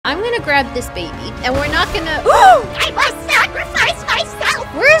I'm gonna grab this baby, and we're not gonna- I must sacrifice myself!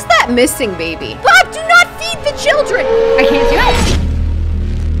 Where's that missing baby? Bob, do not feed the children! I can't do it!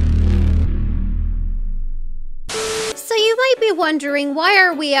 So you might be wondering, why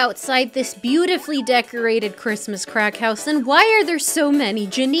are we outside this beautifully decorated Christmas crack house, and why are there so many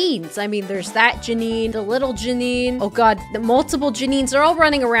Janines? I mean, there's that Janine, the little Janine, oh god, the multiple Janines are all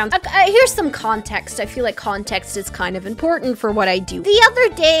running around. Here's some context. I feel like context is kind of important for what I do. The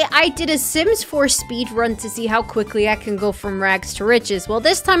other day, I did a Sims 4 speed run to see how quickly I can go from rags to riches. Well,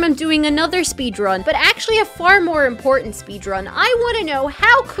 this time I'm doing another speed run, but actually a far more important speed run. I want to know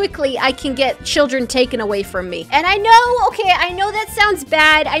how quickly I can get children taken away from me. And I know, okay, I know that sounds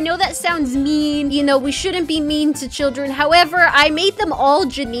bad. I know that sounds mean. You know, we shouldn't be mean to children. However, I made them all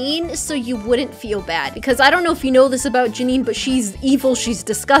Janine so you wouldn't feel bad. Because I don't know if you know this about Janine, but she's evil, she's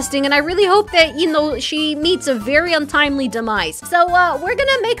disgusting, and I really hope that, you know, she meets a very untimely demise. So, we're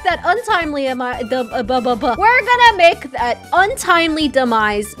gonna make that untimely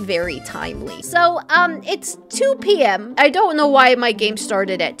demise very timely. So, it's 2 p.m. I don't know why my game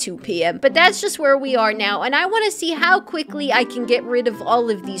started at 2 p.m., but that's just where we are now, and I want to see how quickly I can get rid of all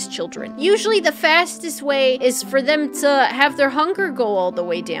of these children. Usually the fastest way is for them to have their hunger go all the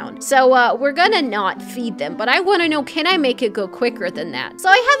way down. So we're gonna not feed them, but I want to know, can I make it go quicker than that? So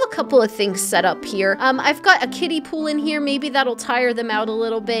I have a couple of things set up here. I've got a kiddie pool in here. Maybe that'll tire them out a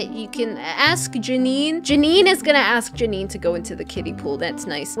little bit. You can ask Janine. Janine is gonna ask Janine to go into the kiddie pool. That's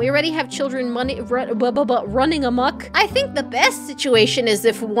nice. We already have children running amok. I think the best situation is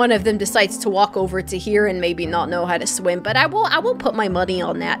if one of them decides to walk over to here and maybe not know how to swim, but I won't put my money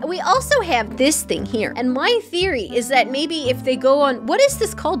on that. We also have this thing here, and my theory is that maybe if they go on, what is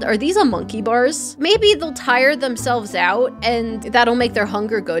this called? Are these a monkey bars? Maybe they'll tire themselves out, and that'll make their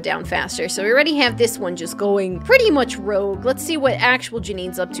hunger go down faster. So we already have this one just going pretty much rogue. Let's see what actual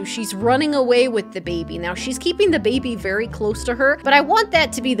Janine's up to. She's running away with the baby. Now, she's keeping the baby very close to her, but I want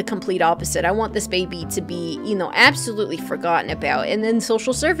that to be the complete opposite. I want this baby to be, you know, absolutely forgotten about, and then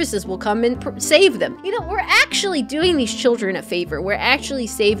social services will come and save them. You know, we're actually doing these children a favor. We're actually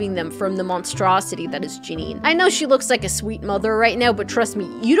saving them from the monstrosity that is Janine. I know she looks like a sweet mother right now, but trust me,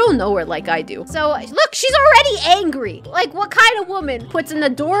 you don't know her like I do. So, look, she's already angry. Like, what kind of woman puts an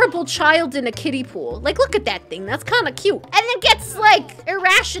adorable child in a kiddie pool? Like, look at that thing. That's kind of cute. And then gets, like,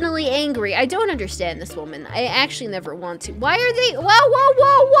 irrationally angry. I don't understand this woman. I actually never want to. Why are they? Whoa, whoa,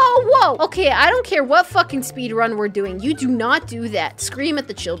 whoa, whoa, whoa. Okay, I don't care what fucking speed run we're doing. You do not do that. Scream at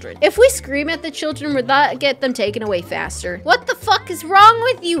the children. If we scream at the children, we'll not get them taken away faster. What the fuck is wrong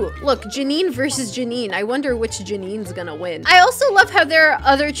with you? Look, Janine versus Janine. I wonder which Janine's gonna win. I also love how there are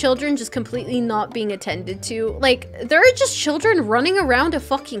other children just completely not being attended to. Like, there are just children running around a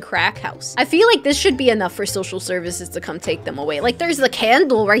fucking crack house. I feel like this should be enough for social services to come take them away. Like, there's the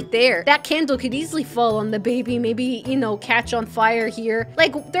candle right there. That candle could easily fall on the baby, maybe, you know, catch on fire here.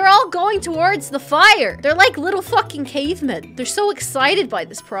 Like, they're all going towards the fire. They're like little fucking cavemen. They're so excited by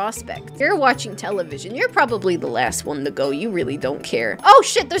this prospect. You're watching television. You're probably the last one to go. You really don't care. Oh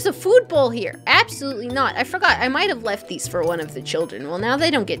shit, there's a food bowl here. Absolutely not. I forgot. I might have left these for one of the children. Well, now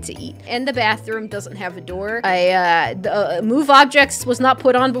they don't get to eat. And the bathroom doesn't have a door. Move objects was not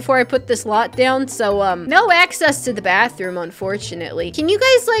put on before I put this lot down, so, no access to the bathroom, unfortunately. Can you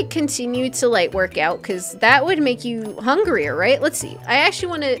guys, like, continue to, like, work out? Because that would make you hungrier, right? Let's see. I actually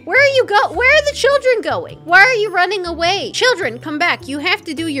want to... Where are you Where are the children going? Why are you running away? Children, come back. You have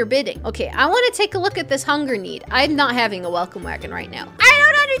to do your bidding. Okay, I want to take a look at this hunger need. I'm not having a welcome wagon right now. I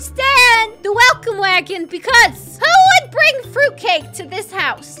don't understand the welcome wagon, because who would bring fruitcake to this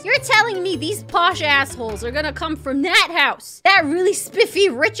house? You're telling me these posh assholes are gonna come from that house? That really spiffy,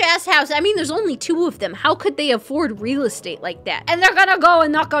 rich-ass house. I mean, there's only 2 of them. How could they afford real estate like that? And they're gonna go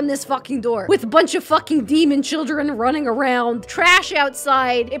and knock on this fucking door with a bunch of fucking demon children running around, trash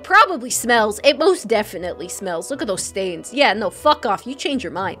outside. It probably smells. It most definitely smells. Look at those stains. Yeah, no, fuck off. You change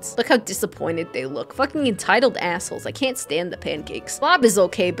your minds. Look how disappointed they look. Fucking entitled assholes. I can't stand the pancakes. Bob is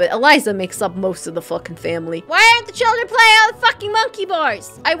okay, but Eliza makes up most of the fucking family. Why aren't the children playing on the fucking monkey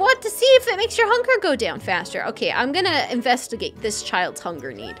bars? I want to see if it makes your hunger go down faster. Okay, I'm gonna investigate this child's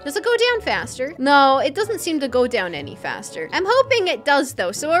hunger need. Does it go down faster? No, it doesn't seem to go down any faster. I'm hoping it does,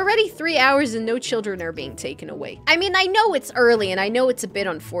 though. So already 3 hours and no children are being taken away. I mean, I know it's early and I know it's a bit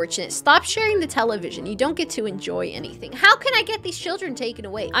unfortunate. Stop sharing the television. You don't get to enjoy anything. How can I get these children taken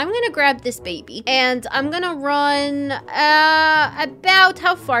away? I'm gonna grab this baby and I'm gonna run about,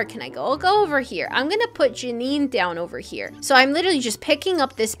 how far can I go? I'll go over here. I'm gonna put Janine down over here. So I'm literally just picking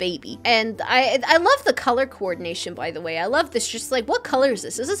up this baby. And I love the color coordination, by the way. I love this. Just like, what color is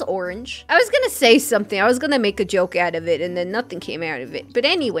this? Is this orange? I was gonna say something. I was gonna make a joke out of it, and then nothing came out of it. But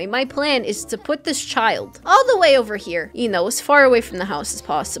anyway, my plan is to put this child all the way over here, you know, as far away from the house as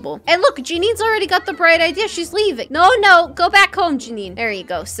possible. And look, Janine's already got the bright idea. She's leaving. No, go back home, Janine. There you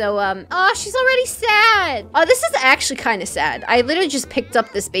go. So, oh, she's already sad. Oh, this is actually kind of sad. I literally just picked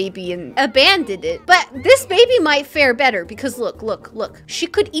up this baby and abandoned it. But this baby might fare better because look. She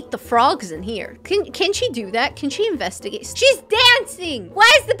could eat the frogs in here. Can she do that? Can she investigate? She's dancing. Why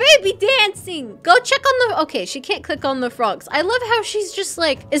is the baby dancing? Go check on the, okay, she can't click on the frogs. I love how she's just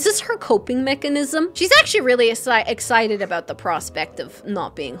like, is this her coping mechanism? She's actually really excited about the prospect of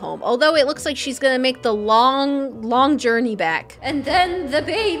not being home. Although it looks like she's gonna make the long journey back. And then the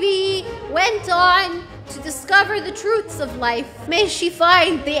baby went on to discover the truths of life. May she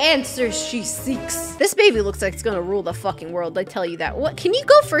find the answers she seeks. This baby looks like it's gonna rule the fucking world, I tell you that. What? Can you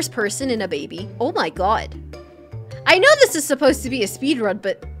go first person in a baby? Oh my god. I know this is supposed to be a speed run,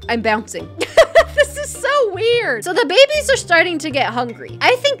 but I'm bouncing. This is so weird. So the babies are starting to get hungry.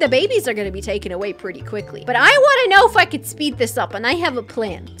 I think the babies are gonna be taken away pretty quickly. But I wanna know if I could speed this up, and I have a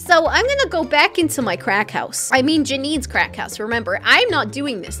plan. So I'm gonna go back into my crack house. I mean, Janine's crack house. Remember, I'm not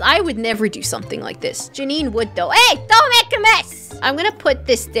doing this. I would never do something like this. Janine would though. Hey, don't make a mess! I'm gonna put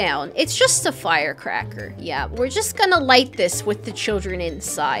this down. It's just a firecracker. Yeah, we're just gonna light this with the children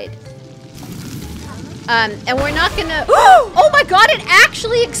inside. And we're not gonna, oh my god, it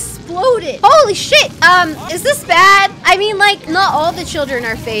actually exploded. Holy shit. Is this bad? I mean, like, not all the children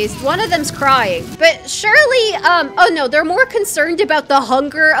are phased. One of them's crying. But surely, oh no, they're more concerned about the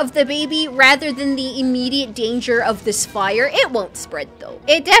hunger of the baby rather than the immediate danger of this fire. It won't spread though.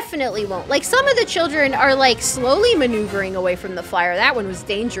 It definitely won't. Like, some of the children are like slowly maneuvering away from the fire. That one was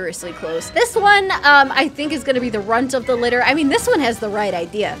dangerously close. This one, I think is gonna be the runt of the litter. I mean, this one has the right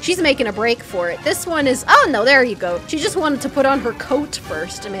idea. She's making a break for it. This one is, oh no, there you go. She just wanted to put on her coat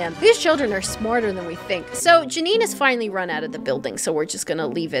first, man. These children are smarter than we think. So Janine has finally run out of the building, so we're just gonna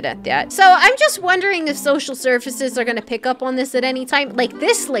leave it at that. So I'm just wondering if social services are gonna pick up on this at any time. Like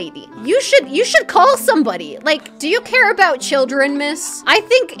this lady, you should call somebody. Like, do you care about children, miss? I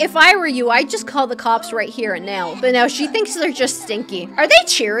think if I were you, I'd just call the cops right here and now. But no, she thinks they're just stinky. Are they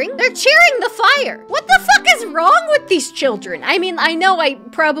cheering? They're cheering the fire. What the fuck is wrong with these children? I mean, I know I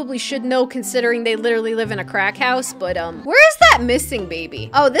probably should know considering they literally live in a crack house, but where is that missing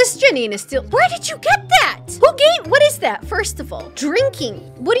baby? Oh, this Janine is still, where did you get that? Who gave, what is that? First of all, drinking.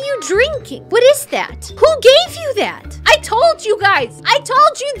 What are you drinking? What is that? Who gave you that? I told you guys, I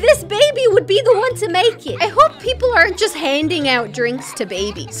told you this baby would be the one to make it. I hope people aren't just handing out drinks to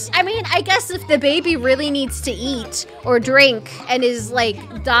babies. I mean, I guess if the baby really needs to eat or drink and is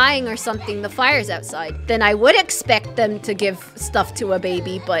like dying or something, the fire's outside, then I would expect them to give stuff to a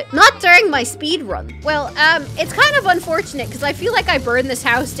baby, but not during my speed run. Well, it's kind of unfortunate because I feel like I burned this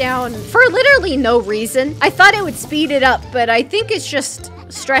house down for literally no reason. I thought it would speed it up, but I think it's just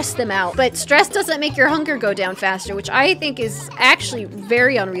stress them out. But stress doesn't make your hunger go down faster, which I think is actually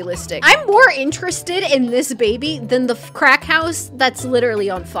very unrealistic. I'm more interested in this baby than the crack house that's literally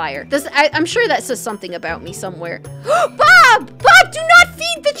on fire. I'm sure that says something about me somewhere. Bob! Bob, do not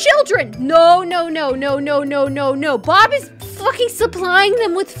feed the children! No. Bob is fucking supplying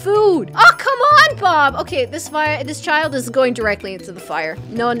them with food. Oh, come on, Bob. Okay, this child is going directly into the fire.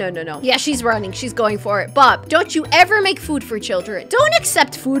 No. Yeah, she's running. She's going for it. Bob, don't you ever make food for children. Don't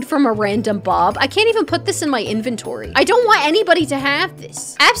accept food from a random Bob. I can't even put this in my inventory. I don't want anybody to have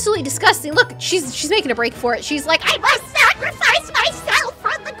this. Absolutely disgusting. Look, she's making a break for it. She's like, I must sacrifice myself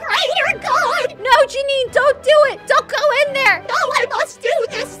for the greater good. No, Janine, don't do it. Don't go in there. No, I must do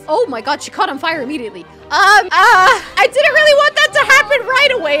this. Oh my god, she caught on fire immediately. I didn't really want that to happen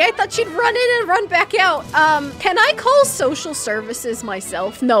right away. I thought she'd run in and run back out. Can I call social services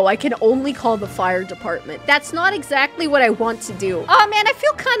myself? No, I can only call the fire department. That's not exactly what I want to do. Oh man, I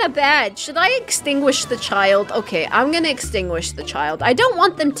feel kind of bad. Should I extinguish the child? Okay, I'm gonna extinguish the child. I don't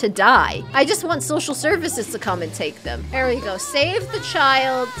want them to die. I just want social services to come and take them. There we go. Save the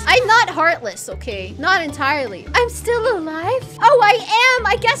child. I'm not heartless, okay? Not entirely. I'm still alive? Oh, I am.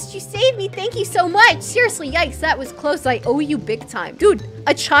 I guess you saved me. Thank you so much. Seriously, yikes, that was close. I owe you big time. Dude,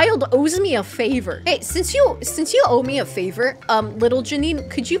 a child owes me a favor. Hey, since you owe me a favor, little Janine,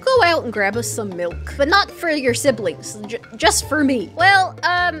 could you go out and grab us some milk? But not for your siblings, just for me. Well,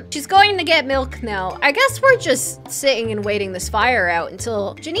 she's going to get milk now. I guess we're just sitting and waiting this fire out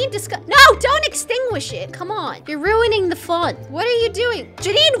until Janine No, don't extinguish it. Come on, you're ruining the fun. What are you doing?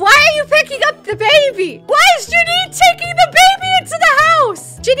 Janine, why are you picking up the baby? Why is Janine taking the baby into the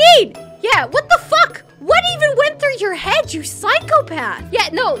house? Janine! Yeah, what the fuck? What even went through your head, you psychopath? Yeah,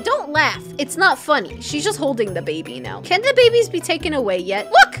 no, don't laugh. It's not funny. She's just holding the baby now. Can the babies be taken away yet?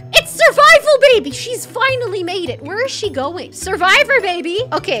 Look, it's Survival Baby. She's finally made it. Where is she going? Survivor Baby.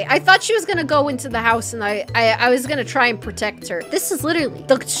 Okay, I thought she was gonna go into the house and I was gonna try and protect her. This is literally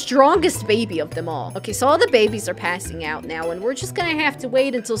the strongest baby of them all. Okay, so all the babies are passing out now and we're just gonna have to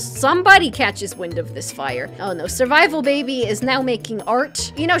wait until somebody catches wind of this fire. Oh no, Survival Baby is now making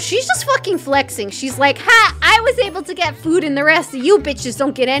art. You know, she's just fucking flexing. She's like, ha, I was able to get food and the rest of you bitches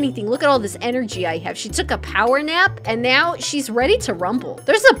don't get anything. Look at all this energy I have. She took a power nap and now she's ready to rumble.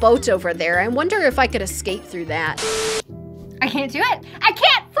 There's a boat over there. I wonder if I could escape through that. I can't do it. I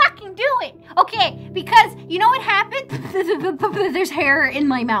can't fucking do it. Okay, because you know what happened? There's hair in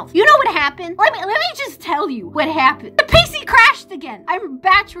my mouth. You know what happened? Let me just tell you what happened. The PC crashed again. I'm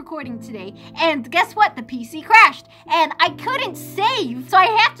batch recording today, and guess what? The PC crashed, and I couldn't save, so I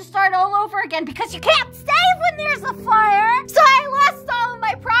have to start all over again because you can't save when there's a fire. So I lost all of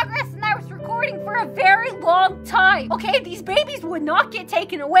my progress, and I was recording for a very long time. Okay, these babies would not get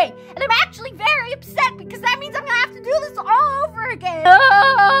taken away, and I'm actually very upset because that means I'm gonna have to do this all over again.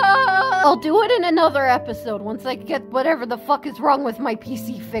 I'll do it in another episode once I get whatever the fuck is wrong with my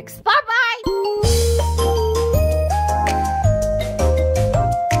PC fixed. Bye-bye!